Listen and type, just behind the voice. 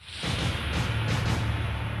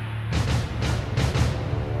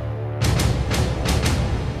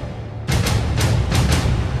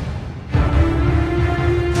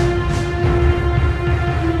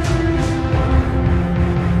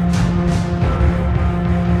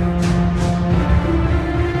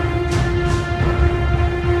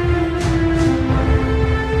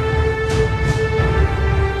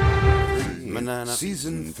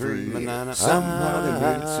Season 3. Somehow they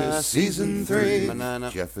made it to Season 3.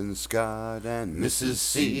 Jeff and Scott and Mrs.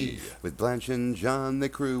 C. With Blanche and John, they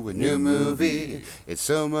crew a new movie. It's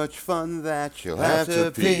so much fun that you'll have to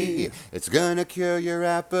pee. It's gonna cure your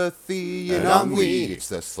apathy and ennui. It's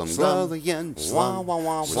the Slumgullion.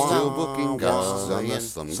 We're still booking guests on the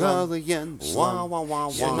Slumgullion.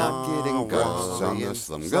 You're not getting ghosts on the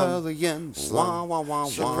Slumgullion.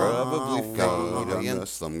 Should probably feed on the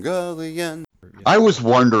Slumgullion. I was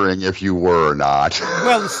wondering if you were or not.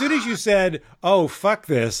 Well, as soon as you said, "Oh, fuck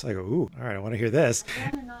this," I go, "Ooh, all right, I want to hear this."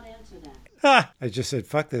 I'd rather not answer that. I just said,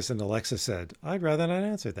 "Fuck this," and Alexa said, "I'd rather not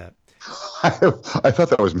answer that." I thought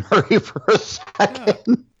that was Mary for a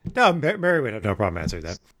second. No, Mary would have no problem answering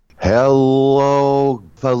that. Hello,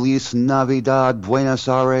 Feliz Navidad, Buenos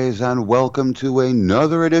Aires, and welcome to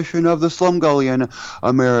another edition of the Slumgullion,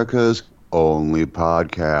 America's only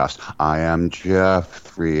podcast. I am Jeff.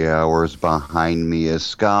 3 hours behind me is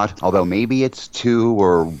Scott. Although maybe it's 2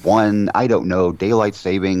 or 1. I don't know. Daylight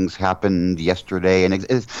savings happened yesterday. And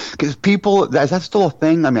because people, is that still a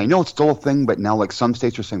thing? I mean, I know it's still a thing, but now like some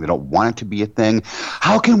states are saying they don't want it to be a thing.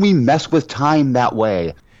 How can we mess with time that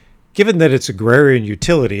way? Given that its agrarian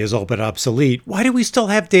utility is all but obsolete, why do we still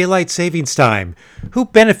have daylight savings time? Who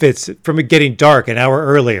benefits from it getting dark an hour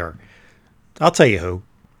earlier? I'll tell you who.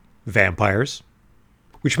 Vampires.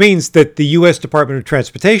 Which means that the U.S. Department of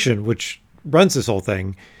Transportation, which runs this whole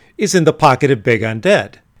thing, is in the pocket of big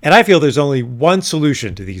undead. And I feel there's only one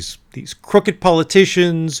solution to these crooked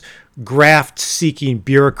politicians, graft-seeking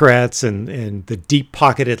bureaucrats, and the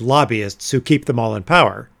deep-pocketed lobbyists who keep them all in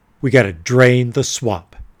power. We got to drain the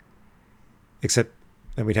swamp. Except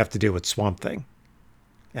then we'd have to deal with Swamp Thing.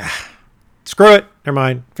 Screw it. Never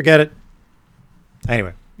mind. Forget it.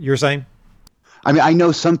 Anyway, you were saying? I mean, I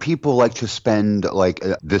know some people like to spend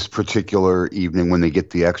this particular evening when they get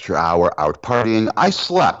the extra hour out partying. I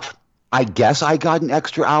slept. I guess I got an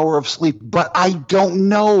extra hour of sleep, but I don't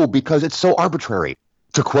know because it's so arbitrary.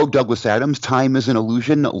 To quote Douglas Adams, time is an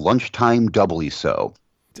illusion, lunchtime doubly so.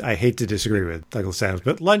 I hate to disagree with Douglas Adams,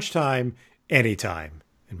 but lunchtime, anytime,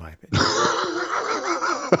 in my opinion.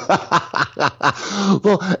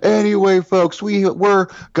 Well, anyway, folks, we're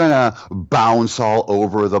gonna bounce all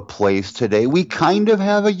over the place today. We kind of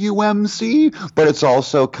have a UMC, but it's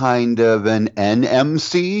also kind of an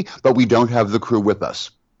NMC, but we don't have the crew with us.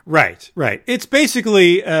 Right. It's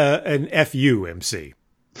basically an FUMC.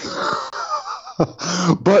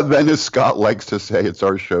 But then, as Scott likes to say, it's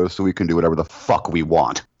our show, so we can do whatever the fuck we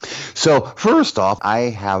want. So, first off, I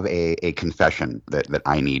have a confession that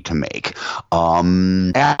I need to make.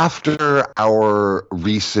 After our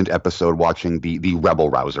recent episode watching the Rebel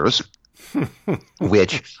Rousers,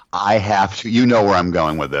 which I have to, you know where I'm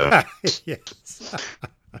going with this. Yes.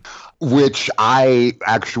 Which I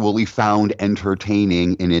actually found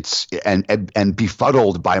entertaining in its and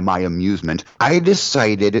befuddled by my amusement. I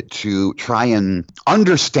decided to try and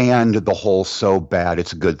understand the whole so bad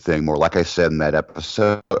it's a good thing more. Like I said in that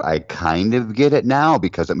episode, I kind of get it now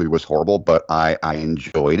because that movie was horrible, but I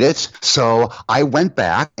enjoyed it. So I went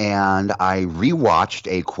back and I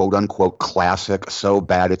rewatched a quote-unquote classic so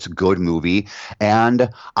bad it's good movie, and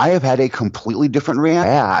I have had a completely different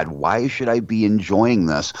reaction. Why should I be enjoying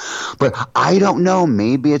this? But I don't know.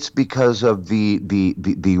 Maybe it's because of the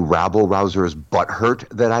rabble rousers butthurt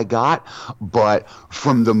that I got. But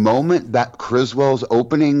from the moment that Criswell's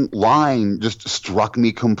opening line just struck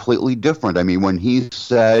me completely different. I mean, when he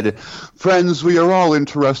said, "Friends, we are all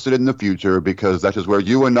interested in the future because that is where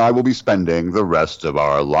you and I will be spending the rest of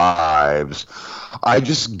our lives," I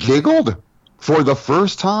just giggled. For the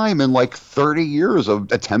first time in like 30 years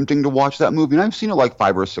of attempting to watch that movie, and I've seen it like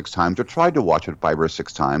 5 or 6 times, or tried to watch it 5 or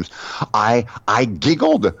 6 times, I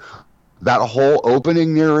giggled. That whole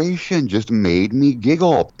opening narration just made me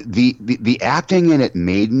giggle. The acting in it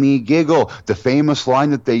made me giggle. The famous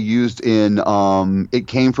line that they used in It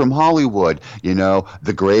Came From Hollywood, you know,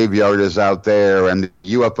 the graveyard is out there and the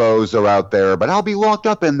UFOs are out there, but I'll be locked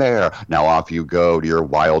up in there. Now off you go to your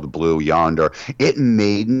wild blue yonder. It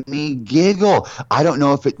made me giggle. I don't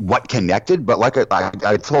know what connected, but like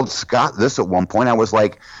I told Scott this at one point, I was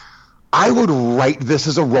like, I would write this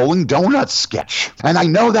as a Rolling Donuts sketch. And I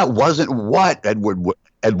know that wasn't what Ed Wood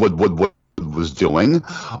was doing,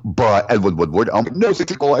 but Ed Woodward, no, it's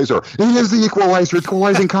the equalizer. He is the equalizer,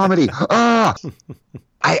 equalizing comedy. I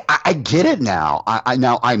get it now.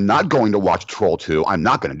 I'm not going to watch Troll 2. I'm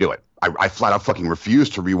not going to do it. I flat out fucking refuse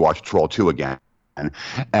to rewatch Troll 2 again.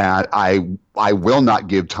 And I will not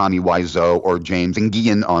give Tommy Wiseau or James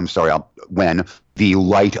Nguyen, the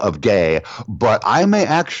light of day, but I may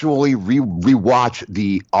actually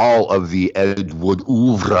rewatch all of the Edward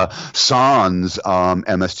Ouvre Sans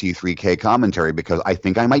MST3K commentary because I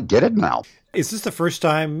think I might get it now. Is this the first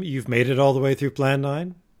time you've made it all the way through Plan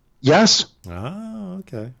 9? Yes. Oh,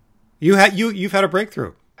 okay. You've had a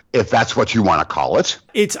breakthrough. If that's what you want to call it.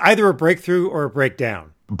 It's either a breakthrough or a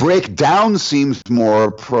breakdown. Breakdown seems more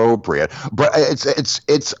appropriate, but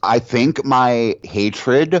it's I think my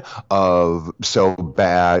hatred of so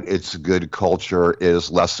bad it's good culture is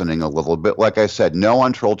lessening a little bit. Like I said, no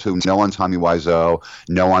on Troll 2, no on Tommy Wiseau,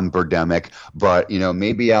 no on Birdemic, but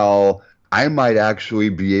maybe I might actually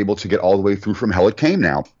be able to get all the way through From Hell It Came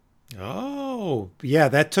now. Oh, yeah,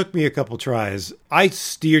 that took me a couple tries. I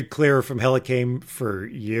steered clear From Hell It Came for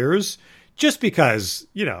years just because,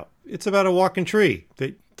 it's about a walking tree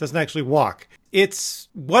that doesn't actually walk. It's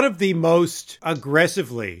one of the most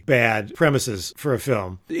aggressively bad premises for a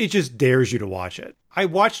film. It just dares you to watch it. I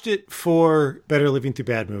watched it for Better Living Through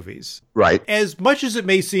Bad Movies. Right. As much as it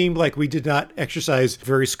may seem like we did not exercise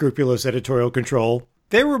very scrupulous editorial control,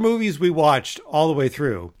 there were movies we watched all the way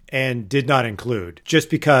through and did not include just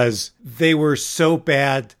because they were so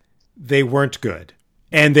bad they weren't good.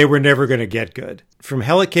 And they were never going to get good. From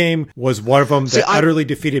Hell It Came was one of them that utterly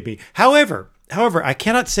defeated me. However, I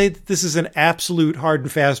cannot say that this is an absolute hard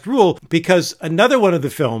and fast rule because another one of the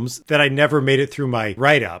films that I never made it through my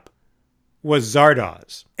write-up was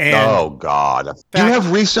Zardoz. And oh, God. You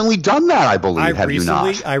have recently done that, I believe, have you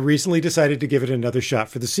not? I recently decided to give it another shot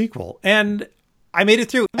for the sequel. And I made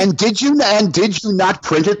it through. And did you not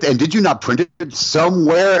print it? And did you not print it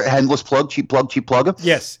somewhere? Endless plug, cheap plug, cheap plug?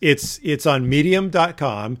 Yes, it's on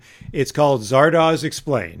medium.com. It's called Zardoz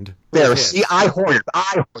Explained. There, see, I hoarded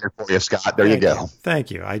for you, Scott. There you go. Thank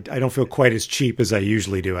you. I don't feel quite as cheap as I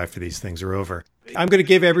usually do after these things are over. I'm going to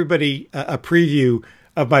give everybody a preview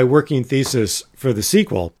of my working thesis for the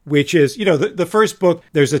sequel, which is, the first book,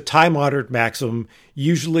 there's a time-honored maxim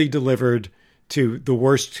usually delivered to the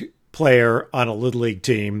worst player on a Little League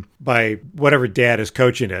team by whatever dad is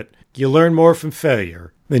coaching it. You learn more from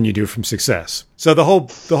failure than you do from success. So the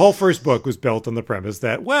whole first book was built on the premise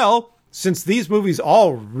that, well, since these movies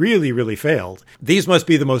all really, really failed, these must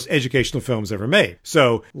be the most educational films ever made.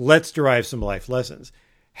 So let's derive some life lessons.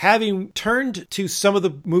 Having turned to some of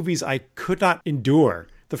the movies I could not endure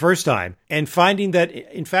the first time and finding that,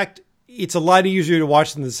 in fact, it's a lot easier to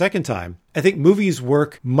watch than the second time. I think movies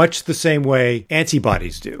work much the same way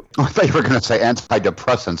antibodies do. I thought you were going to say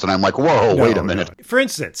antidepressants, and I'm like, whoa, wait a minute. No. For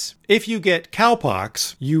instance, if you get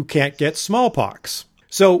cowpox, you can't get smallpox.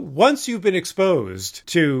 So once you've been exposed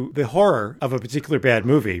to the horror of a particular bad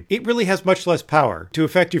movie, it really has much less power to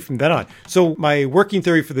affect you from then on. So my working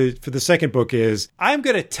theory for the second book is I'm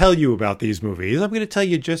going to tell you about these movies. I'm going to tell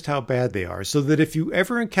you just how bad they are so that if you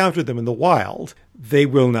ever encounter them in the wild, they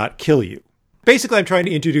will not kill you. Basically, I'm trying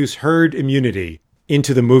to introduce herd immunity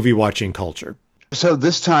into the movie watching culture. So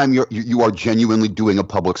this time you are genuinely doing a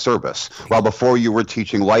public service. While before you were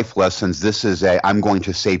teaching life lessons, this is I'm going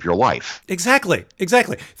to save your life. Exactly.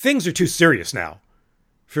 Things are too serious now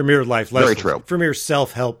for mere life lessons. Very true. For mere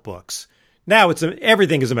self-help books. Now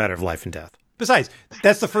everything is a matter of life and death. Besides,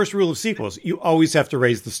 that's the first rule of sequels. You always have to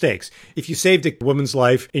raise the stakes. If you saved a woman's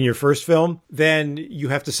life in your first film, then you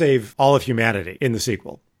have to save all of humanity in the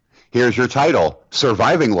sequel. Here's your title,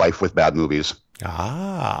 Surviving Life with Bad Movies.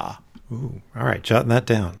 Ah. Ooh, all right, jotting that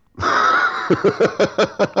down.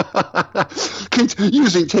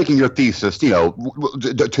 Taking your thesis, to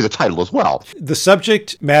the title as well. The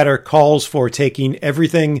subject matter calls for taking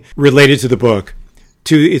everything related to the book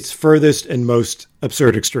to its furthest and most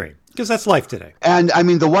absurd extreme. Because that's life today. And I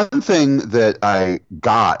mean, the one thing that I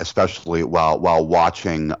got, especially while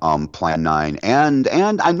watching Plan 9, and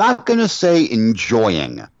I'm not going to say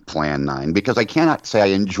enjoying Plan 9, because I cannot say I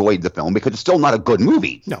enjoyed the film, because it's still not a good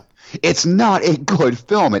movie. No. It's not a good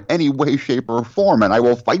film in any way, shape, or form, and I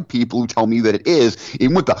will fight people who tell me that it is,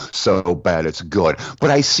 even with the so bad it's good. But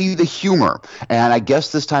I see the humor, and I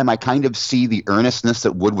guess this time I kind of see the earnestness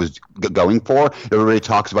that Wood was going for. Everybody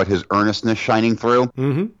talks about his earnestness shining through.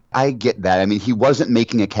 Mm-hmm. I get that. I mean, he wasn't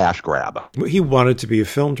making a cash grab. He wanted to be a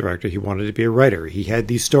film director. He wanted to be a writer. He had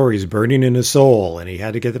these stories burning in his soul, and he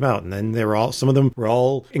had to get them out. And then some of them were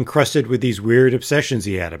all encrusted with these weird obsessions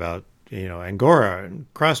he had about Angora and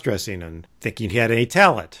cross-dressing and thinking he had any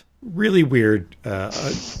talent. Really weird,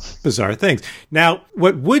 bizarre things. Now,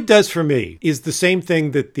 what Wood does for me is the same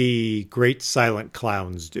thing that the great silent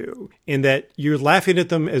clowns do, in that you're laughing at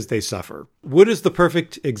them as they suffer. Wood is the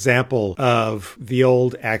perfect example of the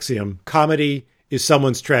old axiom, comedy is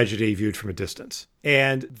someone's tragedy viewed from a distance.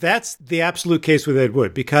 And that's the absolute case with Ed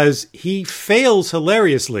Wood, because he fails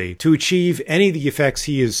hilariously to achieve any of the effects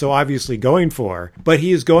he is so obviously going for, but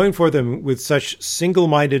he is going for them with such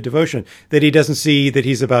single-minded devotion that he doesn't see that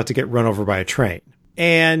he's about to get run over by a train.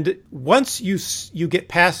 And once you get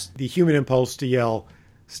past the human impulse to yell,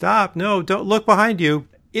 "Stop, no, don't look behind you,"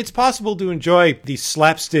 it's possible to enjoy the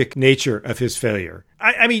slapstick nature of his failure.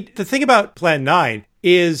 I mean, the thing about Plan 9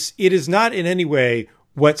 is it is not in any way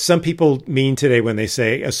what some people mean today when they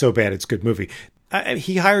say a so bad it's good movie.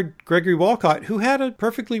 He hired Gregory Walcott, who had a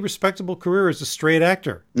perfectly respectable career as a straight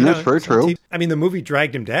actor. That's very true. I mean, the movie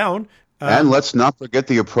dragged him down. And let's not forget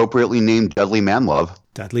the appropriately named Dudley Manlove.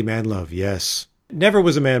 Dudley Manlove, yes. Never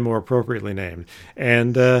was a man more appropriately named.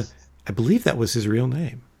 And I believe that was his real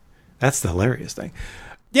name. That's the hilarious thing.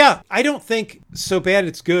 Yeah, I don't think So Bad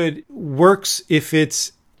It's Good works if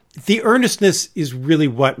it's... The earnestness is really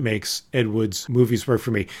what makes Ed Wood's movies work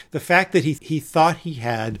for me. The fact that he thought he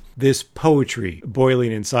had this poetry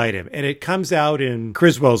boiling inside him, and it comes out in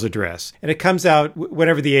Criswell's address, and it comes out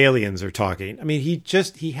whenever the aliens are talking. I mean,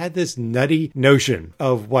 he had this nutty notion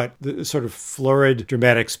of what the sort of florid,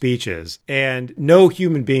 dramatic speech is, and no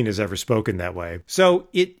human being has ever spoken that way. So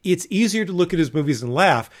it's easier to look at his movies and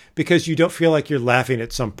laugh because you don't feel like you're laughing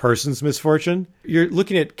at some person's misfortune. You're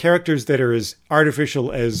looking at characters that are as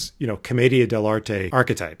artificial as, commedia dell'arte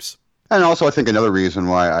archetypes. And also, I think another reason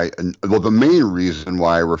why the main reason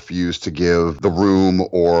why I refuse to give The Room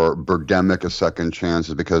or Birdemic a second chance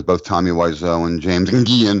is because both Tommy Wiseau and James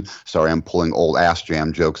Guillen, sorry, I'm pulling old ass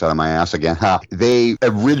jam jokes out of my ass again. They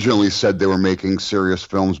originally said they were making serious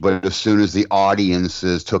films, but as soon as the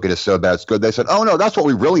audiences took it as So Bad It's Good, they said, "Oh no, that's what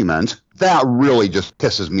we really meant." That really just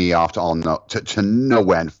pisses me off to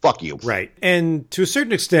no end. Fuck you. Right. And to a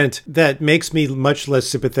certain extent, that makes me much less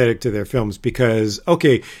sympathetic to their films because,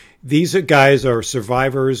 okay, these guys are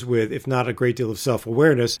survivors with, if not a great deal of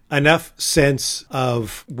self-awareness, enough sense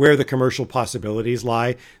of where the commercial possibilities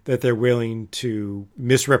lie that they're willing to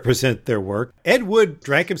misrepresent their work. Ed Wood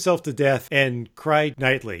drank himself to death and cried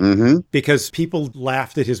nightly because people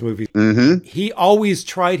laughed at his movies. He always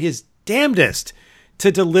tried his damnedest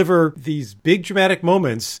to deliver these big dramatic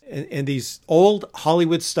moments and these old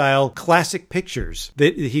Hollywood-style classic pictures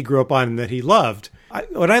that he grew up on and that he loved.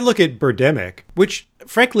 When I look at Birdemic, which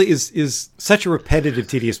frankly is such a repetitive,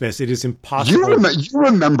 tedious mess, it is impossible. You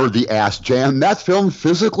remember the ass jam? That film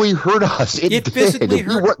physically hurt us. It physically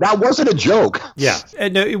hurt. That wasn't a joke. Yeah,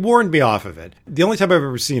 and no, it warned me off of it. The only time I've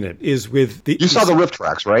ever seen it is with the... You saw the riff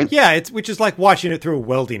tracks, right? Yeah, which is like watching it through a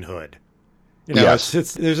welding hood. Yes.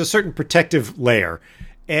 There's a certain protective layer.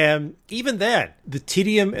 And even then, the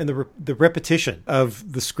tedium and the repetition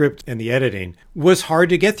of the script and the editing was hard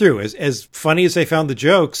to get through. As funny as I found the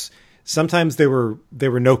jokes, sometimes they were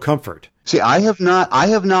no comfort. See, I have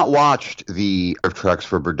not watched the tracks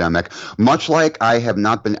for Birdemic, much like I have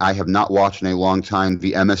not watched in a long time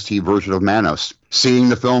the MST version of Manos. Seeing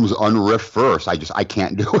the films unriffed first, I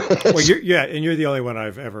can't do it. Well, you're the only one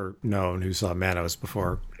I've ever known who saw Manos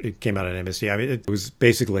before it came out on MST. I mean, it was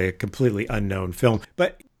basically a completely unknown film.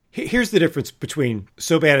 But here's the difference between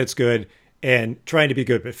So Bad It's Good and trying to be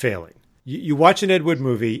good but failing. You watch an Ed Wood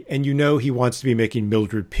movie and you know he wants to be making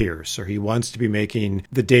Mildred Pierce or he wants to be making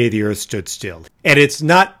The Day the Earth Stood Still. And it's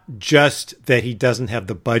not just that he doesn't have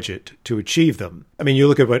the budget to achieve them. I mean, you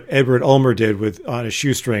look at what Edward Ulmer did on a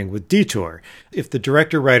shoestring with Detour. If the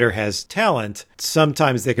director-writer has talent,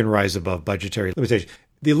 sometimes they can rise above budgetary limitations.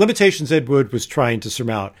 The limitations Ed Wood was trying to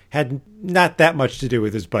surmount had not that much to do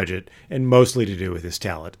with his budget and mostly to do with his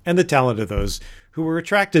talent and the talent of those who were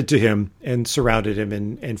attracted to him and surrounded him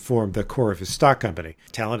and formed the core of his stock company.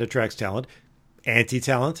 Talent attracts talent.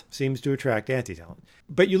 Anti-talent seems to attract anti-talent.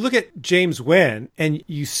 But you look at James Wen and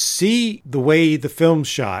you see the way the film's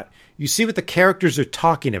shot. You see what the characters are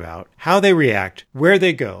talking about, how they react, where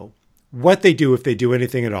they go, what they do if they do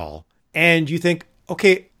anything at all. And you think,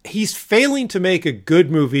 okay, he's failing to make a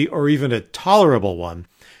good movie or even a tolerable one,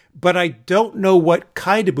 but I don't know what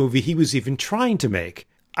kind of movie he was even trying to make.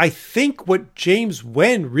 I think what James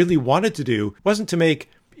Wen really wanted to do wasn't to make,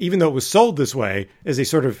 even though it was sold this way, as a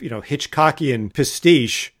sort of, Hitchcockian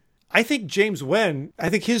pastiche. I think James Wen,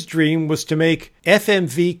 his dream was to make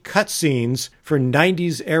FMV cutscenes for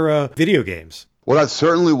 90s era video games. Well, that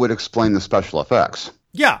certainly would explain the special effects.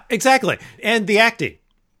 Yeah, exactly. And the acting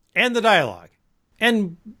and the dialogue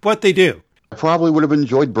and what they do. I probably would have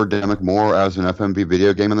enjoyed Birdemic more as an FMV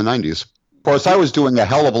video game in the 90s. Of course, I was doing a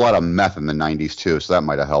hell of a lot of meth in the 90s, too, so that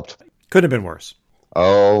might have helped. Could have been worse.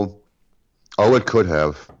 Oh, it could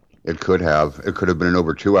have. It could have. It could have been an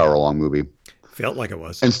over 2 hour long movie. Felt like it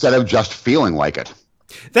was. Instead of just feeling like it.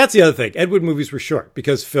 That's the other thing. Ed Wood movies were short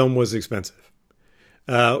because film was expensive.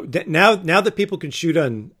 Now that people can shoot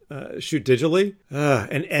digitally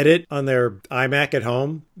and edit on their iMac at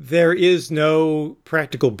home, there is no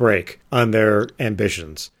practical break on their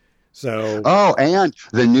ambitions. So and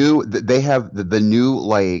they have the new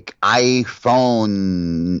like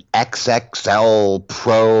iPhone XXL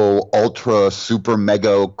Pro Ultra Super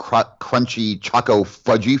Mega Crunchy Choco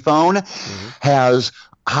Fudgy phone has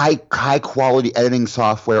high quality editing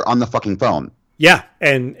software on the fucking phone. Yeah,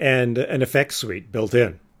 and an effects suite built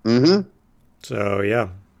in. Mm-hmm. So yeah,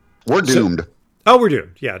 we're doomed. We're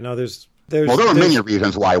doomed. Yeah, no, there's there are many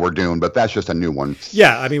reasons why we're doomed, but that's just a new one.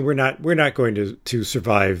 Yeah, I mean, we're not going to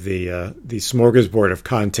survive the smorgasbord of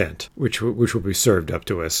content which will be served up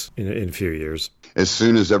to us in a few years. As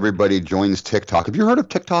soon as everybody joins TikTok, have you heard of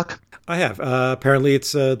TikTok? I have. Apparently,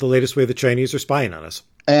 it's the latest way the Chinese are spying on us.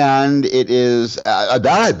 And it is that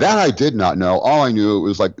I did not know. All I knew it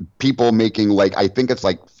was like people making like I think it's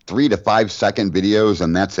like 3 to 5 second videos,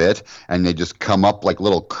 and that's it. And they just come up like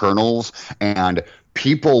little kernels, and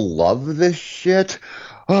people love this shit.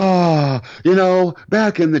 Back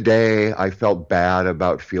in the day, I felt bad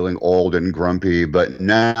about feeling old and grumpy, but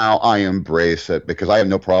now I embrace it because I have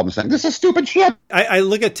no problem saying this is stupid shit. I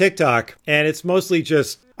look at TikTok, and it's mostly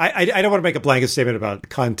just I don't want to make a blanket statement about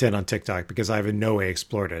content on TikTok because I've in no way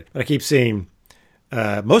explored it. But I keep seeing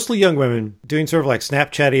mostly young women doing sort of like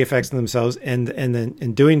Snapchatty effects on themselves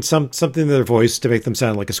and doing something to their voice to make them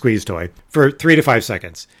sound like a squeeze toy for 3 to 5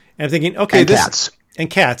 seconds. And I'm thinking, okay, cats.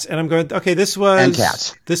 And I'm going, okay, this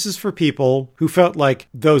is for people who felt like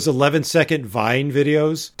those 11-second Vine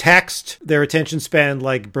videos taxed their attention span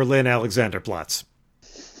like Berlin Alexanderplatz.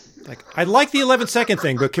 Like, I like the 11-second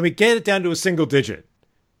thing, but can we get it down to a single digit?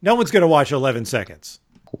 No one's going to watch 11 seconds.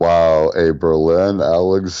 Wow, a Berlin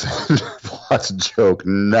Alexanderplatz joke.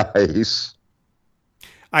 Nice.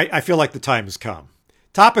 I feel like the time has come.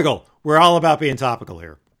 Topical. We're all about being topical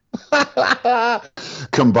here.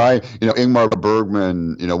 Combine, Ingmar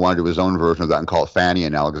Bergman, wanted to do his own version of that and call it Fanny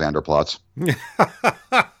and Alexanderplatz.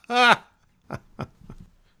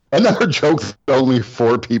 Another joke that only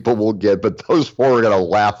 4 people will get, but those 4 are going to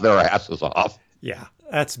laugh their asses off. Yeah,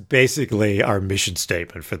 that's basically our mission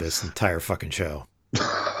statement for this entire fucking show.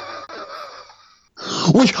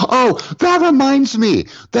 That reminds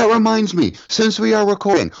me. Since we are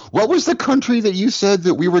recording, what was the country that you said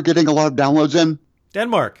that we were getting a lot of downloads in?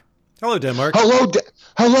 Denmark. Hello, Denmark.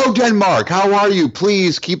 Hello, Denmark. How are you?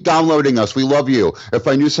 Please keep downloading us. We love you. If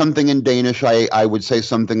I knew something in Danish, I would say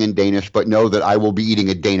something in Danish, but know that I will be eating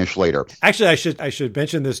a Danish later. Actually, I should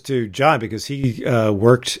mention this to John because he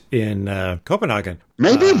worked in Copenhagen.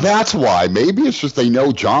 Maybe that's why. Maybe it's just they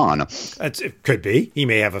know John. It could be. He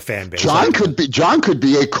may have a fan base. John could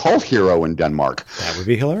be a cult hero in Denmark. That would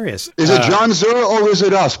be hilarious. Is it John Zura or is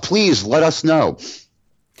it us? Please let us know.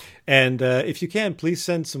 And if you can, please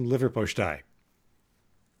send some liverpostei.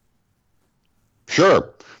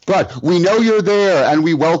 Sure, but we know you're there, and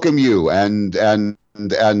we welcome you, and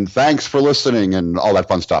thanks for listening, and all that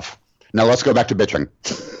fun stuff. Now let's go back to bitching.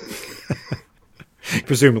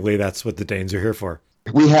 Presumably, that's what the Danes are here for.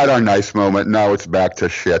 We had our nice moment. Now it's back to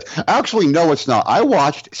shit. Actually, no, it's not. I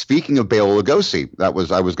watched, speaking of Bela Lugosi, I was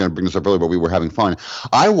going to bring this up earlier, but we were having fun.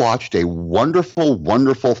 I watched a wonderful,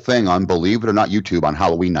 wonderful thing on, believe it or not, YouTube on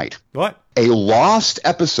Halloween night. What? A lost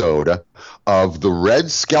episode of the Red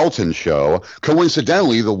Skelton Show,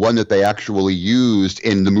 coincidentally the one that they actually used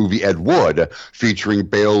in the movie Ed Wood, featuring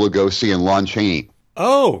Bela Lugosi and Lon Chaney.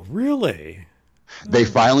 Oh, really? They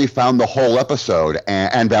finally found the whole episode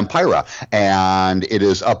and Vampira, and it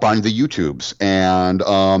is up on the YouTubes. And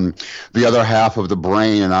the other half of the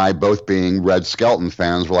brain and I, both being Red Skelton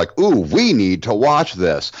fans, were like, ooh, we need to watch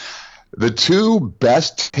this. The 2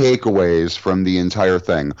 best takeaways from the entire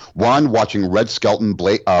thing. One, watching Red Skelton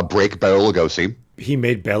break Bela Lugosi. He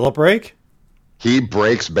made Bela break? He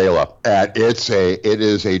breaks Bela, and it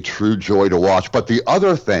is a true joy to watch. But the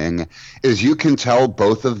other thing is you can tell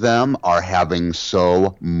both of them are having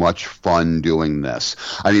so much fun doing this.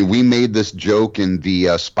 I mean, we made this joke in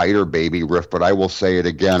the Spider Baby riff, but I will say it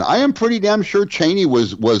again. I am pretty damn sure Chaney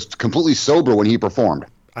was completely sober when he performed.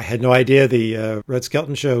 I had no idea the Red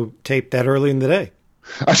Skelton Show taped that early in the day.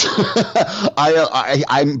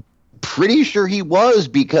 I'm pretty sure he was,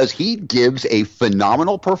 because he gives a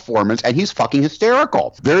phenomenal performance and he's fucking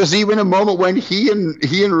hysterical. There's even a moment when he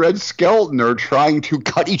and Red Skelton are trying to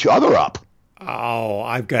cut each other up. Oh,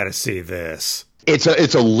 I've got to see this. It's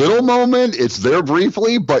a little moment. It's there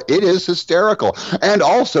briefly, but it is hysterical. And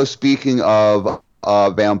also, speaking of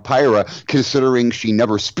Vampira, considering she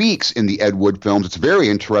never speaks in the Ed Wood films. It's very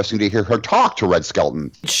interesting to hear her talk to Red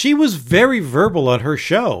Skelton. She was very verbal on her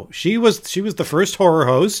show. She was the first horror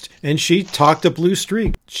host, and she talked a blue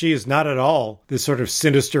streak. She is not at all this sort of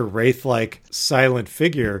sinister, wraith-like, silent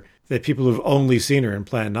figure that people who've only seen her in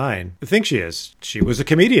Plan 9 think she is. She was a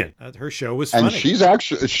comedian. Her show was funny.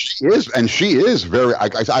 And she is very,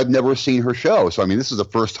 I've never seen her show. So, I mean, this is the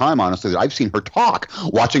first time, honestly, that I've seen her talk,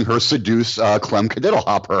 watching her seduce Clem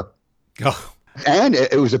Cadiddlehopper. Oh. And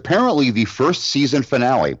it was apparently the first season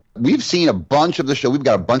finale. We've seen a bunch of the show. We've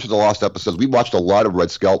got a bunch of the lost episodes. We watched a lot of Red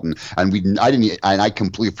Skelton, and I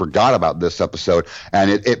completely forgot about this episode. And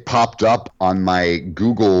it popped up on my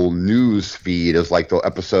Google News feed as like the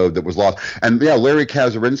episode that was lost. And yeah, Larry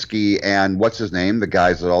Kazarinsky and what's his name? The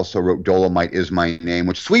guys that also wrote Dolomite Is My Name,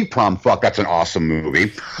 which Sweet Prom Fuck, that's an awesome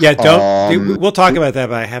movie. Yeah, we'll talk about that,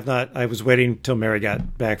 but I have not. I was waiting till Mary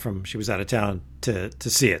got back she was out of town to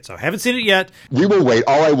see it. So I haven't seen it yet. We will wait.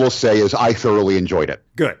 All I will say is I thoroughly enjoyed it.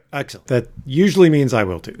 Good. Excellent. That usually means I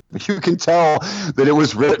will too. You can tell that it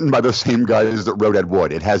was written by the same guys that wrote Ed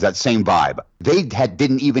Wood. It has that same vibe. They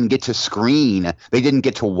didn't even get to screen. They didn't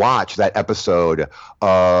get to watch that episode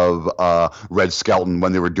of Red Skelton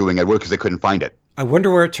when they were doing Ed Wood because they couldn't find it. I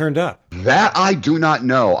wonder where it turned up. That I do not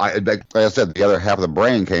know. Like I said, the other half of the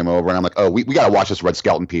brain came over, and I'm like, oh, we got to watch this Red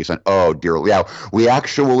Skelton piece. And oh, dear. Yeah, we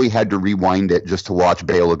actually had to rewind it just to watch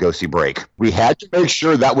Bela Lugosi break. We had to make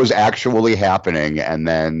sure that was actually happening. And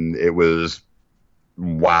then it was,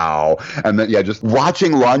 wow. And then, yeah, just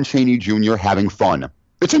watching Lon Chaney Jr. having fun.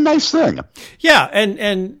 It's a nice thing. Yeah,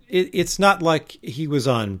 and it's not like he was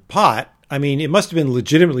on pot. I mean, it must have been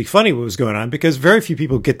legitimately funny what was going on because very few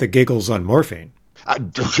people get the giggles on morphine.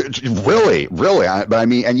 Really. But I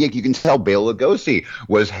mean, and you can tell Bela Lugosi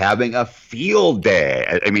was having a field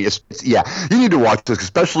day. I mean, yeah, you need to watch this,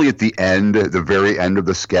 especially at the end, the very end of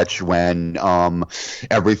the sketch when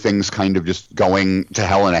everything's kind of just going to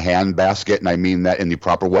hell in a handbasket. And I mean that in the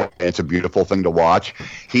proper way. It's a beautiful thing to watch.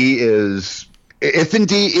 He is... If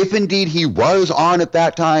indeed he was on at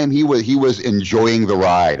that time, he was enjoying the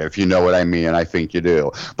ride, if you know what I mean, and I think you do.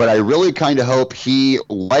 But I really kind of hope he,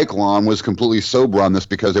 like Lon, was completely sober on this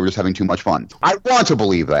because they were just having too much fun. I want to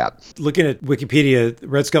believe that. Looking at Wikipedia, the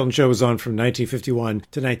Red Skelton show was on from 1951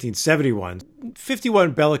 to 1971.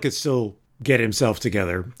 51, Bela could still get himself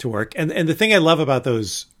together to work. And the thing I love about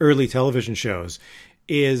those early television shows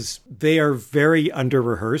is they are very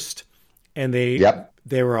under-rehearsed, and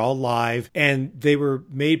they were all live, and they were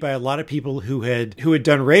made by a lot of people who had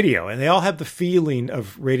done radio, and they all have the feeling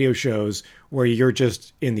of radio shows where you're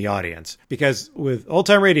just in the audience. Because with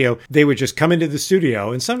old-time radio, they would just come into the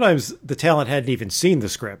studio, and sometimes the talent hadn't even seen the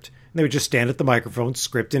script. And they would just stand at the microphone,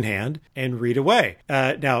 script in hand, and read away.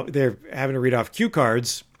 Now, they're having to read off cue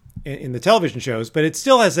cards in the television shows, but it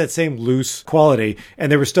still has that same loose quality.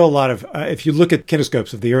 And there were still a lot of, if you look at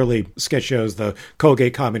kinescopes of the early sketch shows, the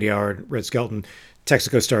Colgate Comedy Hour, Red Skelton,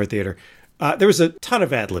 Texaco Star Theater, there was a ton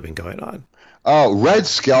of ad-libbing going on. Oh, Red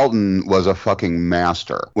Skelton was a fucking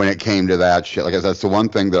master when it came to that shit. Like that's the one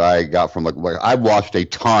thing that I got from like I watched a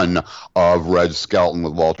ton of Red Skelton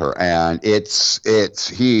with Walter, and he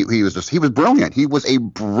was brilliant. He was a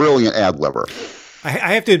brilliant ad-libber.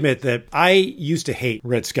 I have to admit that I used to hate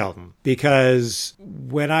Red Skelton because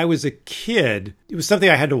when I was a kid, it was something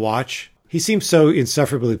I had to watch. He seemed so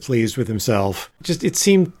insufferably pleased with himself. It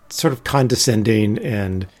seemed sort of condescending.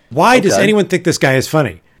 And why does anyone think this guy is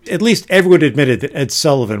funny? At least everyone admitted that Ed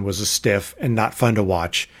Sullivan was a stiff and not fun to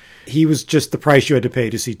watch. He was just the price you had to pay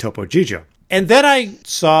to see Topo Gigio. And then I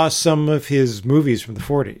saw some of his movies from the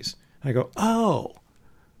 40s. I go, oh,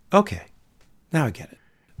 okay. Now I get it.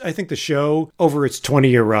 I think the show, over its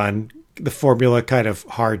 20-year run, the formula kind of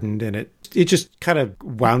hardened, and it just kind of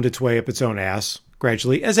wound its way up its own ass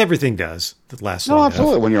gradually, as everything does that lasts long enough.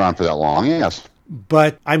 Absolutely, when you're on for that long, yes.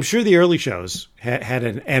 But I'm sure the early shows had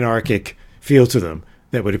an anarchic feel to them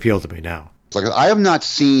that would appeal to me now. Like I have not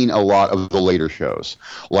seen a lot of the later shows.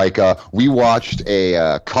 Like we watched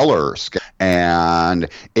a color sketch, and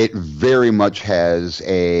it very much has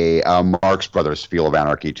a Marx Brothers feel of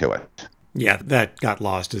anarchy to it. Yeah, that got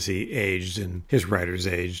lost as he aged, and his writers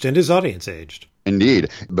aged, and his audience aged. Indeed.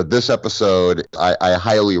 But this episode, I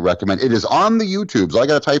highly recommend. It is on the YouTubes. All I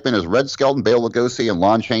got to type in is Red Skelton, Bela Lugosi, and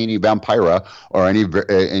Lon Chaney, Vampira, or any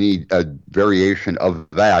variation of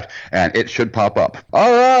that, and it should pop up.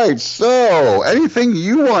 All right. So, anything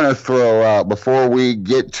you want to throw out before we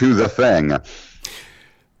get to the thing?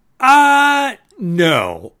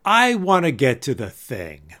 No. I want to get to the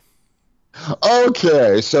thing.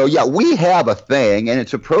 Okay, so yeah, we have a thing, and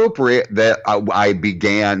it's appropriate that I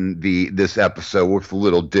began this episode with a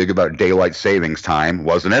little dig about daylight savings time,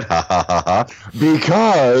 wasn't it? Ha ha ha ha.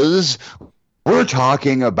 Because we're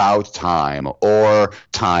talking about time, or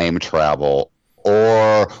time travel,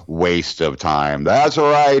 or waste of time. That's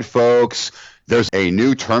right, folks. There's a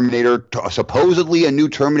new Terminator, supposedly a new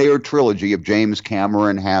Terminator trilogy if James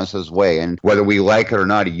Cameron has his way. And whether we like it or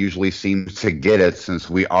not, he usually seems to get it, since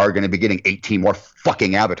we are going to be getting 18 more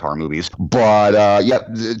fucking Avatar movies. But yeah,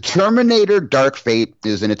 Terminator Dark Fate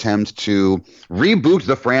is an attempt to reboot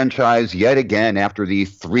the franchise yet again after the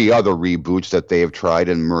 3 other reboots that they have tried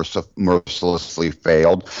and mercilessly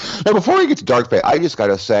failed. Now, before we get to Dark Fate, I just got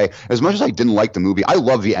to say, as much as I didn't like the movie, I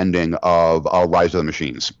love the ending of Rise of the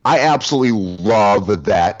Machines. I absolutely love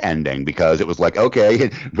that ending, because it was like,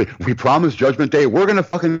 okay, we promised Judgment Day, we're going to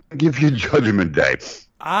fucking give you Judgment Day.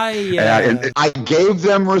 And I gave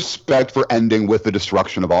them respect for ending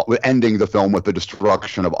the film with the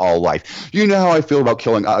destruction of all life. You know how I feel about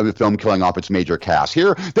the film killing off its major cast.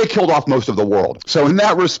 Here, they killed off most of the world. So in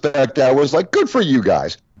that respect, I was like, good for you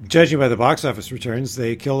guys. Judging by the box office returns,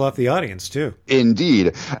 they killed off the audience, too.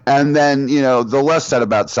 Indeed. And then, the less said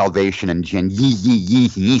about Salvation and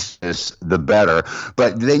Jesus, the better.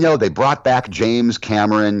 But they brought back James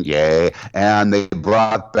Cameron, yay. And they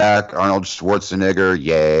brought back Arnold Schwarzenegger,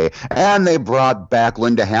 yay. And they brought back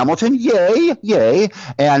Linda Hamilton, yay, yay.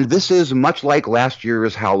 And this is much like last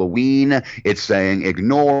year's Halloween. It's saying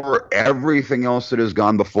ignore everything else that has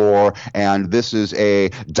gone before. And this is a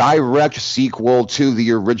direct sequel to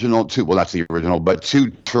the original to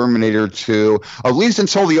Terminator 2, at least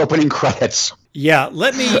until the opening credits. Yeah,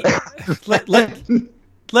 let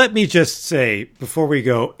me just say, before we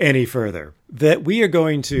go any further, that we are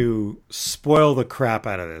going to spoil the crap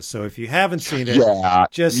out of this. So if you haven't seen it,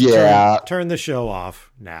 turn the show off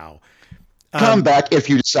now. Come back if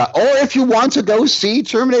you decide, or if you want to go see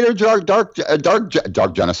Terminator Dark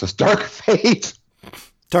Genesis, Dark Fate.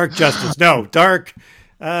 Dark Justice. No, Darkwing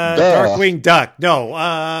Duck. No.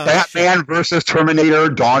 Batman versus Terminator,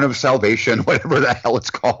 Dawn of Salvation, whatever the hell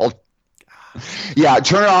it's called. Yeah,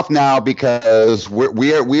 turn it off now, because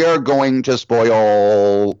we are going to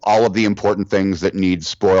spoil all of the important things that need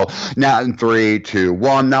spoil. Now, in 3, 2,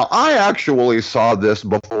 1. Now, I actually saw this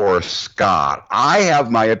before Scott. I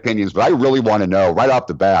have my opinions, but I really want to know right off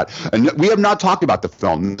the bat. And we have not talked about the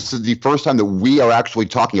film. This is the first time that we are actually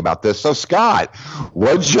talking about this. So, Scott,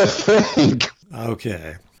 what'd you think?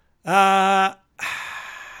 Okay. I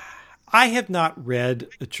have not read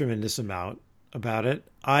a tremendous amount about it.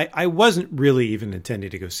 I wasn't really even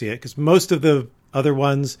intending to go see it, because most of the other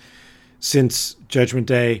ones since Judgment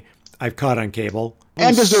Day I've caught on cable.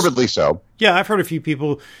 And deservedly so. Yeah, I've heard a few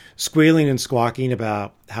people squealing and squawking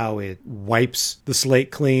about how it wipes the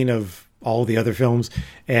slate clean of all the other films.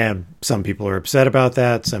 And some people are upset about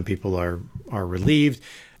that. Some people are relieved.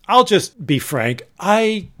 I'll just be frank.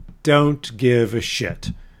 I don't give a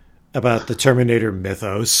shit about the Terminator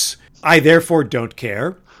mythos. I therefore don't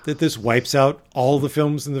care that this wipes out all the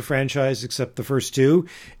films in the franchise except the first 2.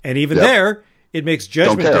 And even there, it makes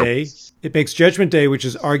Judgment Day. It makes Judgment Day, which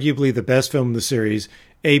is arguably the best film in the series,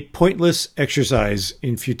 a pointless exercise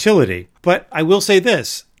in futility. But I will say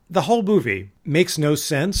this. The whole movie makes no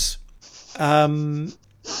sense in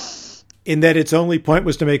that its only point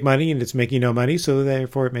was to make money, and it's making no money, so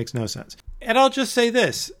therefore it makes no sense. And I'll just say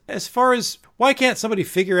this. As far as why can't somebody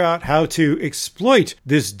figure out how to exploit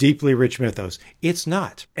this deeply rich mythos? It's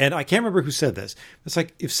not. And I can't remember who said this. It's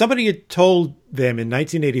like if somebody had told them in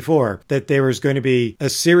 1984 that there was going to be a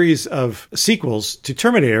series of sequels to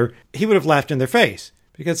Terminator, he would have laughed in their face.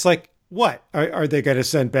 Because it's like, what? Are they going to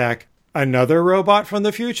send back another robot from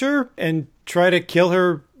the future and try to kill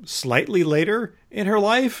her slightly later in her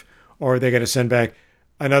life? Or are they going to send back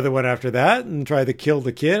another one after that and try to kill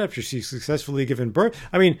the kid after she's successfully given birth?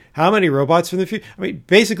 I mean, how many robots from the future? I mean,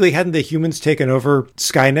 basically, hadn't the humans taken over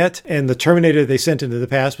Skynet, and the Terminator they sent into the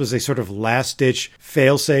past was a sort of last-ditch,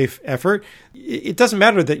 fail-safe effort? It doesn't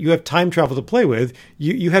matter that you have time travel to play with.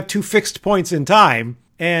 You have 2 fixed points in time,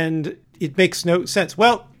 and it makes no sense.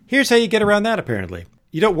 Well, here's how you get around that, apparently.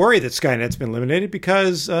 You don't worry that Skynet's been eliminated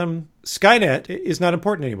because Skynet is not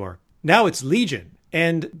important anymore. Now it's Legion.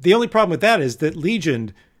 And the only problem with that is that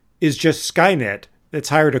Legion is just Skynet that's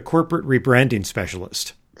hired a corporate rebranding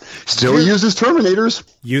specialist. Still uses Terminators.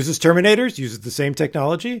 Uses Terminators, uses the same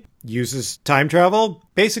technology, uses time travel.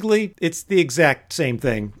 Basically, it's the exact same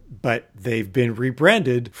thing, but they've been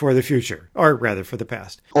rebranded for the future, or rather for the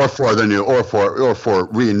past. Or for the new, or for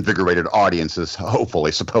reinvigorated audiences,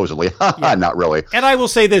 hopefully, supposedly. Yeah. Not really. And I will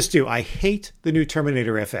say this too. I hate the new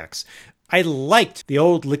Terminator FX. I liked the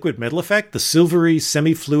old liquid metal effect, the silvery,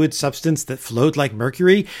 semi-fluid substance that flowed like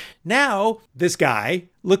mercury. Now, this guy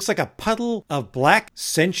looks like a puddle of black,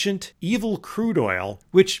 sentient, evil crude oil,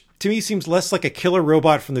 which to me seems less like a killer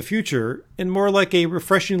robot from the future and more like a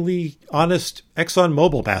refreshingly honest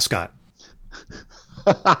ExxonMobil mascot.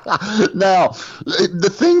 Now, the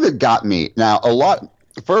thing that got me,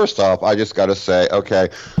 first off, I just got to say, okay,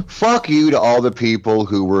 fuck you to all the people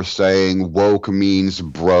who were saying woke means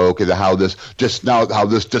broke and how this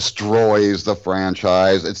destroys the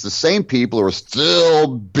franchise. It's the same people who are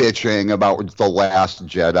still bitching about The Last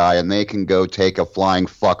Jedi, and they can go take a flying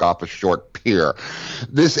fuck off a short pier.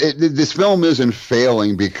 This film isn't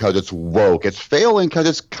failing because it's woke. It's failing because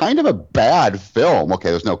it's kind of a bad film. Okay,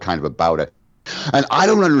 there's no kind of about it. And I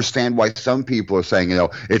don't understand why some people are saying,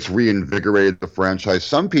 it's reinvigorated the franchise.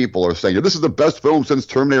 Some people are saying, this is the best film since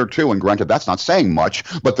Terminator 2. And granted, that's not saying much,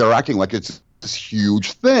 but they're acting like it's this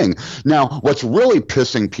huge thing. Now, what's really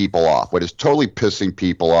pissing people off, what is totally pissing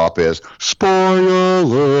people off is,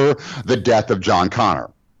 spoiler, the death of John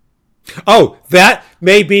Connor. Oh, that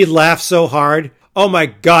made me laugh so hard. Oh my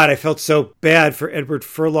God, I felt so bad for Edward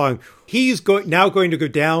Furlong. He's now going to go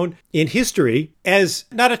down in history as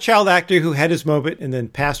not a child actor who had his moment and then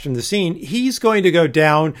passed from the scene. He's going to go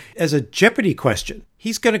down as a Jeopardy question.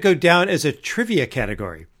 He's going to go down as a trivia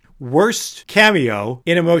category. Worst cameo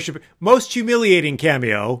in a most humiliating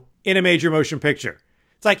cameo in a major motion picture.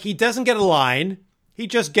 It's like he doesn't get a line. He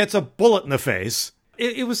just gets a bullet in the face.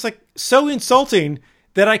 It was like so insulting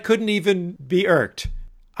that I couldn't even be irked.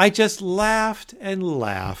 I just laughed and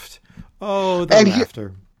laughed. Oh, the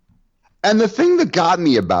laughter. And the thing that got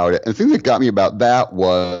me about that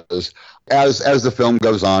was as the film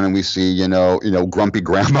goes on and we see, grumpy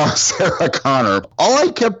grandma Sarah Connor, all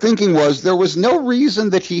I kept thinking was there was no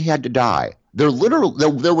reason that he had to die. There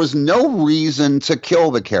was no reason to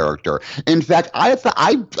kill the character. In fact,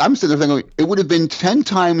 I'm sitting there thinking it would have been 10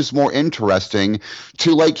 times more interesting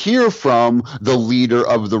to hear from the leader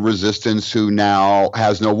of the resistance who now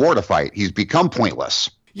has no war to fight. He's become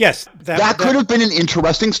pointless. Yes, that could have been an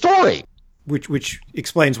interesting story. Which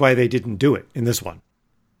explains why they didn't do it in this one.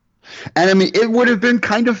 And I mean, it would have been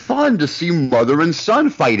kind of fun to see mother and son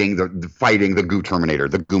fighting the Goo Terminator,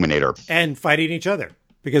 the Goominator, and fighting each other.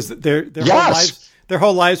 Because their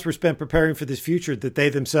whole lives were spent preparing for this future that they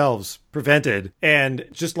themselves prevented. And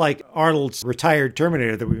just like Arnold's retired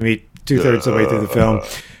Terminator that we meet 2/3 of the way through the film,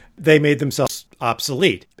 they made themselves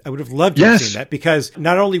obsolete. I would have loved to have seen that, because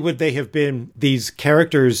not only would they have been these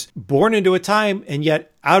characters born into a time and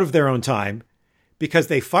yet out of their own time because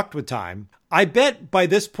they fucked with time. I bet by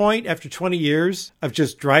this point, after 20 years of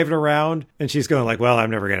just driving around, and she's going like, well,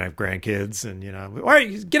 I'm never going to have grandkids. And, all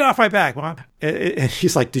right, get off my back, Mom. And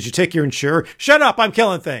he's like, did you take your insurer? Shut up, I'm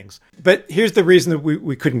killing things. But here's the reason that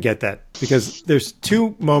we couldn't get that. Because there's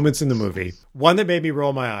two moments in the movie. One that made me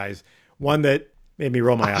roll my eyes. One that made me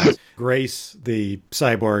roll my eyes. Grace, the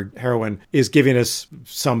cyborg heroine, is giving us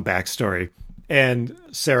some backstory. And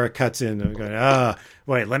Sarah cuts in and going,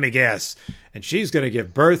 wait, let me guess. And she's going to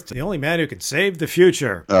give birth to the only man who can save the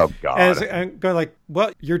future. Oh, God. And I'm going like,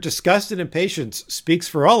 well, your disgust and impatience speaks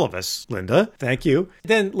for all of us, Linda. Thank you.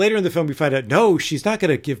 Then later in the film, we find out, no, she's not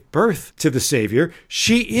going to give birth to the savior.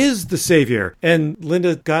 She is the savior. And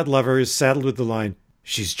Linda, God love her, is saddled with the line,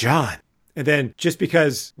 she's John. And then just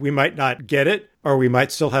because we might not get it, or we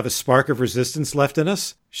might still have a spark of resistance left in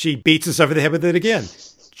us, she beats us over the head with it again.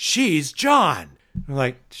 She's John. I'm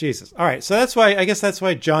like, Jesus. All right. So I guess that's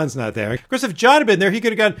why John's not there. Of course, if John had been there, he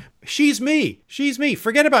could have gone, she's me. She's me.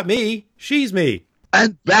 Forget about me. She's me.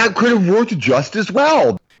 And that could have worked just as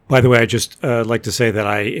well. By the way, I just like to say that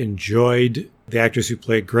I enjoyed the actress who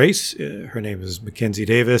played Grace. Her name is Mackenzie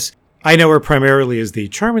Davis. I know her primarily as the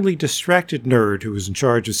charmingly distracted nerd who was in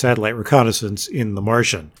charge of satellite reconnaissance in The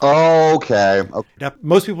Martian. Okay. Now,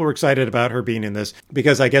 most people were excited about her being in this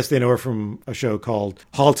because I guess they know her from a show called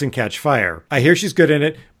 *Halt and Catch Fire*. I hear she's good in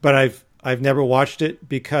it, but I've never watched it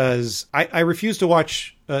because I refuse to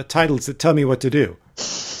watch titles that tell me what to do.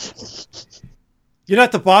 You're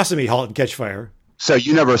not the boss of me, *Halt and Catch Fire*. So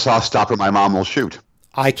you never saw *Stop or My Mom Will Shoot*?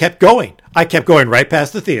 I kept going. I kept going right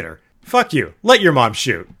past the theater. Fuck you. Let your mom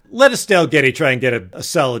shoot. Let Estelle Getty try and get a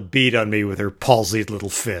solid beat on me with her palsied little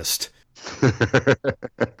fist.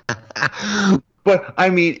 But I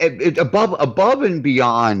mean, above and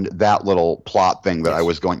beyond that little plot thing that I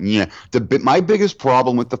was going, my biggest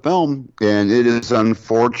problem with the film, and it is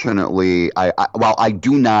unfortunately, while I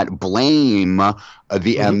do not blame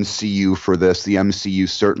the MCU for this. The MCU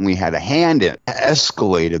certainly had a hand in it,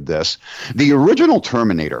 escalated this. The original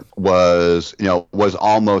Terminator was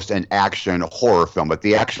almost an action horror film, but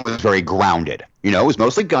the action was very grounded. It was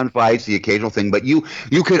mostly gunfights, the occasional thing, but you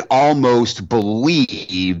could almost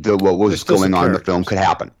believe that what was going on in the film could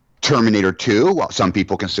happen. Terminator 2, some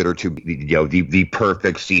people consider to be the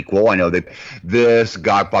perfect sequel. I know that this,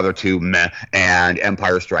 Godfather 2, meh, and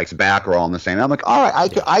Empire Strikes Back are all in the same. I'm like, all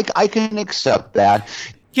right, I can accept that.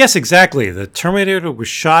 Yes, exactly. The Terminator was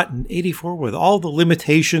shot in '84 with all the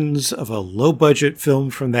limitations of a low-budget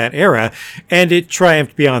film from that era, and it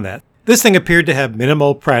triumphed beyond that. This thing appeared to have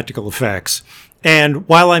minimal practical effects. And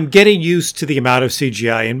while I'm getting used to the amount of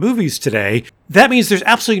CGI in movies today, that means there's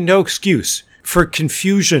absolutely no excuse for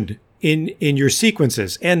confusion in your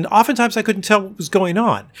sequences. And oftentimes I couldn't tell what was going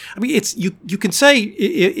on. I mean, you can say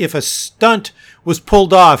if a stunt was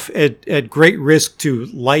pulled off at great risk to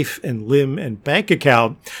life and limb and bank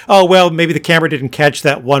account, oh, well, maybe the camera didn't catch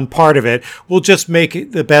that one part of it. We'll just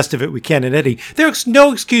make the best of it we can in editing. There's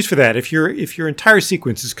no excuse for that if your entire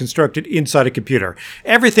sequence is constructed inside a computer.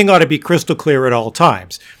 Everything ought to be crystal clear at all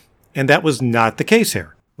times. And that was not the case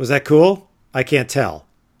here. Was that cool? I can't tell.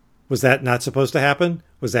 Was that not supposed to happen?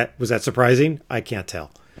 Was that surprising? I can't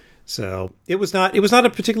tell. So it was not a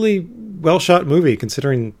particularly well shot movie,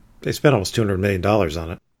 considering they spent almost $200 million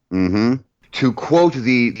on it. Mm-hmm. To quote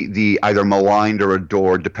the either maligned or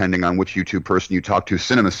adored, depending on which YouTube person you talk to,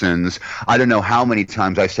 CinemaSins, I don't know how many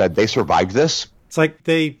times I said they survived this. It's like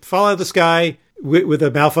they fall out of the sky with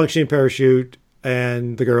a malfunctioning parachute,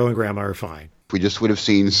 and the girl and grandma are fine. We just would have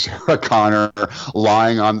seen Sarah Connor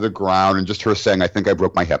lying on the ground and just her saying, I think I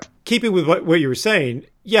broke my hip. Keeping with what you were saying,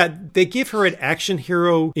 yeah, they give her an action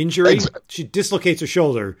hero injury. She dislocates her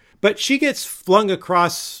shoulder, but she gets flung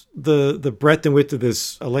across the breadth and width of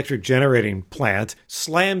this electric generating plant,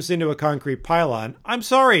 slams into a concrete pylon. I'm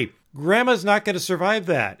sorry, Grandma's not going to survive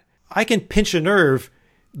that. I can pinch a nerve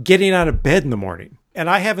getting out of bed in the morning, and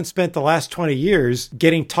I haven't spent the last 20 years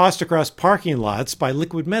getting tossed across parking lots by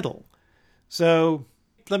liquid metal. So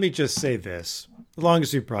let me just say this, as long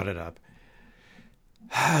as you brought it up.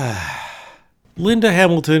 Linda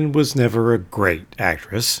Hamilton was never a great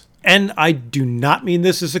actress. And I do not mean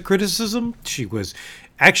this as a criticism. She was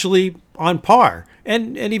actually on par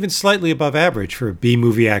and even slightly above average for a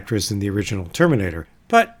B-movie actress in the original Terminator.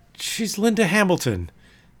 But she's Linda Hamilton,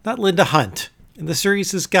 not Linda Hunt. And the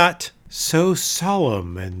series has got so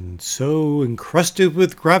solemn and so encrusted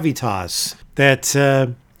with gravitas that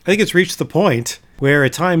I think it's reached the point where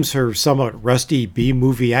at times her somewhat rusty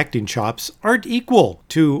B-movie acting chops aren't equal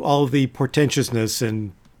to all the portentousness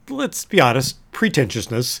and, let's be honest,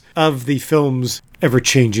 pretentiousness of the film's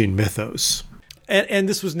ever-changing mythos. And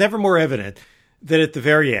this was never more evident than at the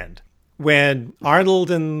very end, when Arnold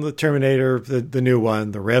and the Terminator, the new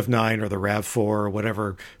one, the Rev 9 or the Rav 4 or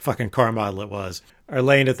whatever fucking car model it was, are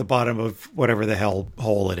laying at the bottom of whatever the hell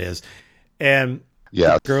hole it is. And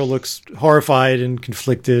the girl looks horrified and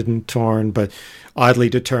conflicted and torn, but oddly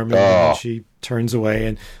determined. And she turns away,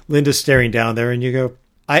 and Linda's staring down there, and you go,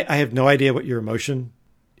 I have no idea what your emotion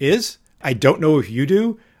is. I don't know if you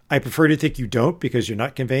do. I prefer to think you don't because you're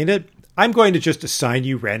not conveying it. I'm going to just assign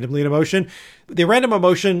you randomly an emotion. The random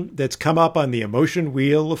emotion that's come up on the emotion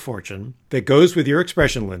wheel of fortune that goes with your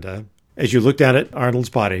expression, Linda, as you look down at Arnold's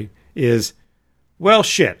body, is, well,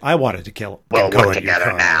 shit, I wanted to kill him. Well, we're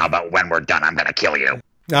together now, but when we're done, I'm going to kill you.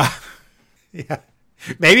 Yeah.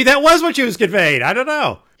 Maybe that was what she was conveying. I don't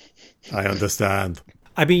know. I understand.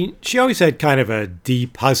 I mean, she always had kind of a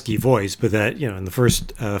deep, husky voice, but that, in the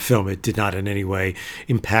first film, it did not in any way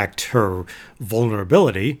impact her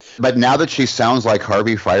vulnerability. But now that she sounds like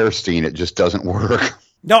Harvey Fierstein, it just doesn't work.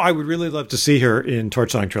 No, I would really love to see her in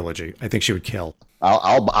Torchsong Trilogy. I think she would kill.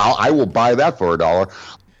 I will buy that for $1.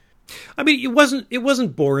 I mean, it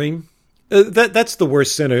wasn't boring. That's the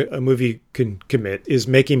worst sin a movie can commit, is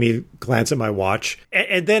making me glance at my watch.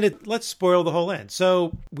 And then let's spoil the whole end.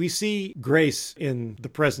 So we see Grace in the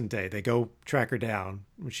present day. They go track her down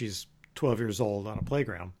when she's 12 years old on a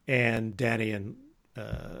playground. And Danny and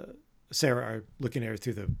Sarah are looking at her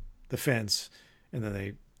through the fence. And then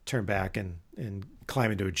they turn back and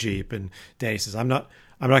climb into a Jeep. And Danny says, I'm not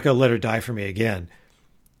going to let her die for me again.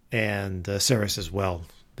 And Sarah says, well,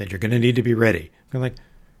 then you're going to need to be ready. I'm like,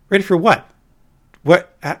 ready for what?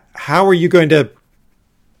 What? How are you going to...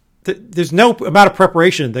 There's no amount of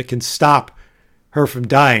preparation that can stop her from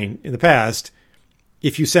dying in the past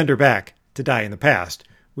if you send her back to die in the past,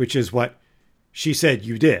 which is what she said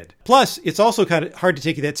you did. Plus, it's also kind of hard to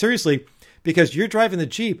take you that seriously because you're driving the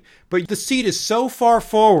Jeep, but the seat is so far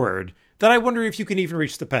forward that I wonder if you can even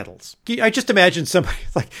reach the pedals. I just imagine somebody,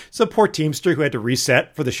 like some poor Teamster who had to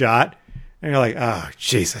reset for the shot. And you're like, oh,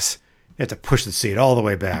 Jesus. You have to push the seat all the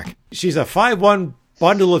way back. She's a 5-1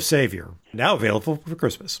 bundle of savior, now available for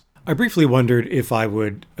Christmas. I briefly wondered if I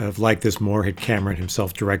would have liked this more had Cameron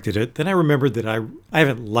himself directed it. Then I remembered that I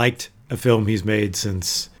haven't liked a film he's made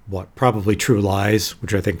since, probably True Lies,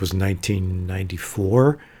 which I think was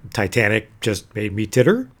 1994. Titanic just made me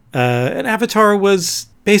titter. And Avatar was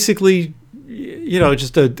basically,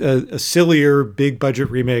 just a sillier,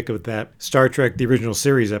 big-budget remake of that Star Trek, the original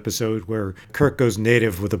series episode where Kirk goes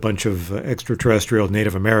native with a bunch of extraterrestrial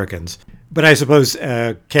Native Americans. But I suppose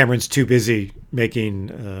Cameron's too busy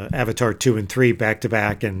making Avatar 2 and 3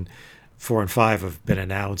 back-to-back, and 4 and 5 have been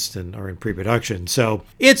announced and are in pre-production. So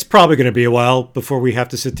it's probably going to be a while before we have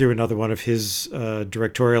to sit through another one of his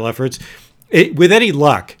directorial efforts. With any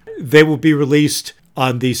luck, they will be released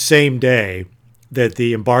on the same day that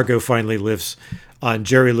the embargo finally lifts on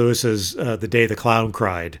Jerry Lewis's The Day the Clown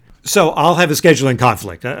Cried. So I'll have a scheduling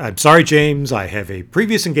conflict. I'm sorry, James. I have a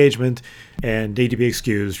previous engagement and need to be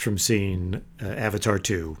excused from seeing Avatar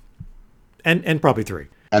 2 and probably 3.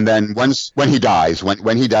 And then when he dies,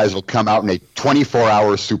 it'll come out in a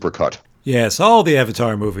 24-hour supercut. Yes, all the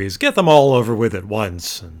Avatar movies. Get them all over with at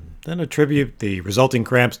once, and then attribute the resulting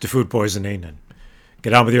cramps to food poisoning and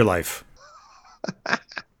get on with your life.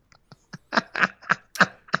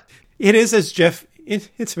 It is, as Jeff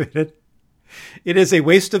intimated, it is a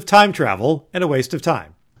waste of time travel and a waste of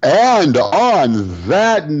time. And on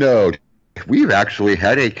that note, we've actually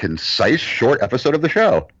had a concise, short episode of the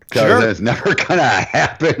show. Because it's never going to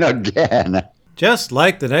happen again. Just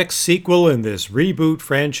like the next sequel in this reboot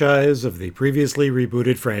franchise of the previously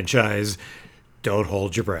rebooted franchise, don't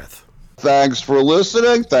hold your breath. Thanks for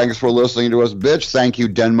listening. Thanks for listening to us, bitch. Thank you,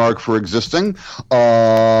 Denmark, for existing.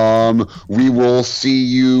 We will see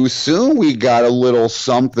you soon. We got a little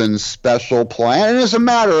something special planned. And as a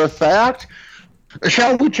matter of fact,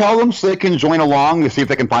 shall we tell them so they can join along to see if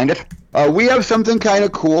they can find it? We have something kind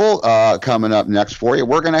of cool coming up next for you.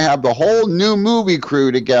 We're going to have the whole new movie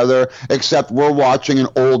crew together, except we're watching an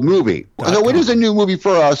old movie. So it is a new movie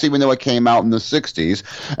for us, even though it came out in the 60s.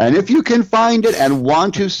 And if you can find it and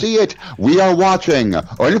want to see it, we are watching.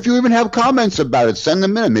 Or if you even have comments about it, send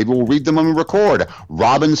them in. Maybe we'll read them when we record.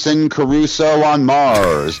 Robinson Crusoe on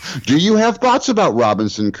Mars. Do you have thoughts about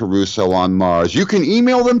Robinson Crusoe on Mars? You can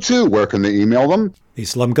email them too. Where can they email them? The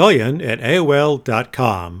Slumgullion at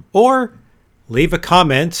AOL.com, or leave a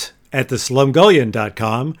comment at the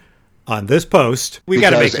Slumgullion.com on this post. We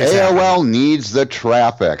got to make this happen. AOL needs the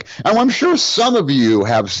traffic. And I'm sure some of you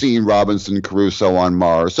have seen Robinson Crusoe on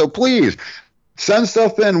Mars. So please send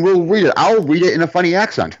stuff in. We'll read it. I'll read it in a funny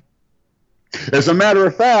accent. As a matter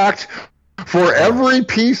of fact, for every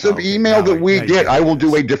piece of email that we get, I will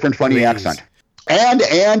do a different funny accent. And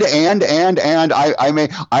I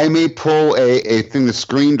may pull a thing the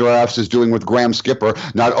Screen Drafts is doing with Graham Skipper.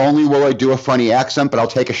 Not only will I do a funny accent, but I'll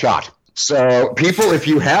take a shot. So, people, if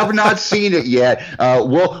you have not seen it yet,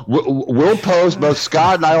 we'll post. Both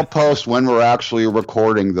Scott and I will post when we're actually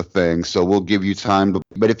recording the thing. So we'll give you time.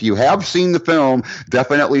 But if you have seen the film,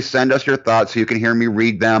 definitely send us your thoughts so you can hear me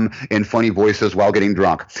read them in funny voices while getting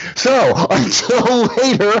drunk. So until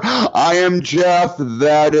later, I am Jeff.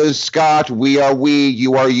 That is Scott. We are we.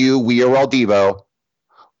 You are you. We are all Devo.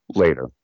 Later.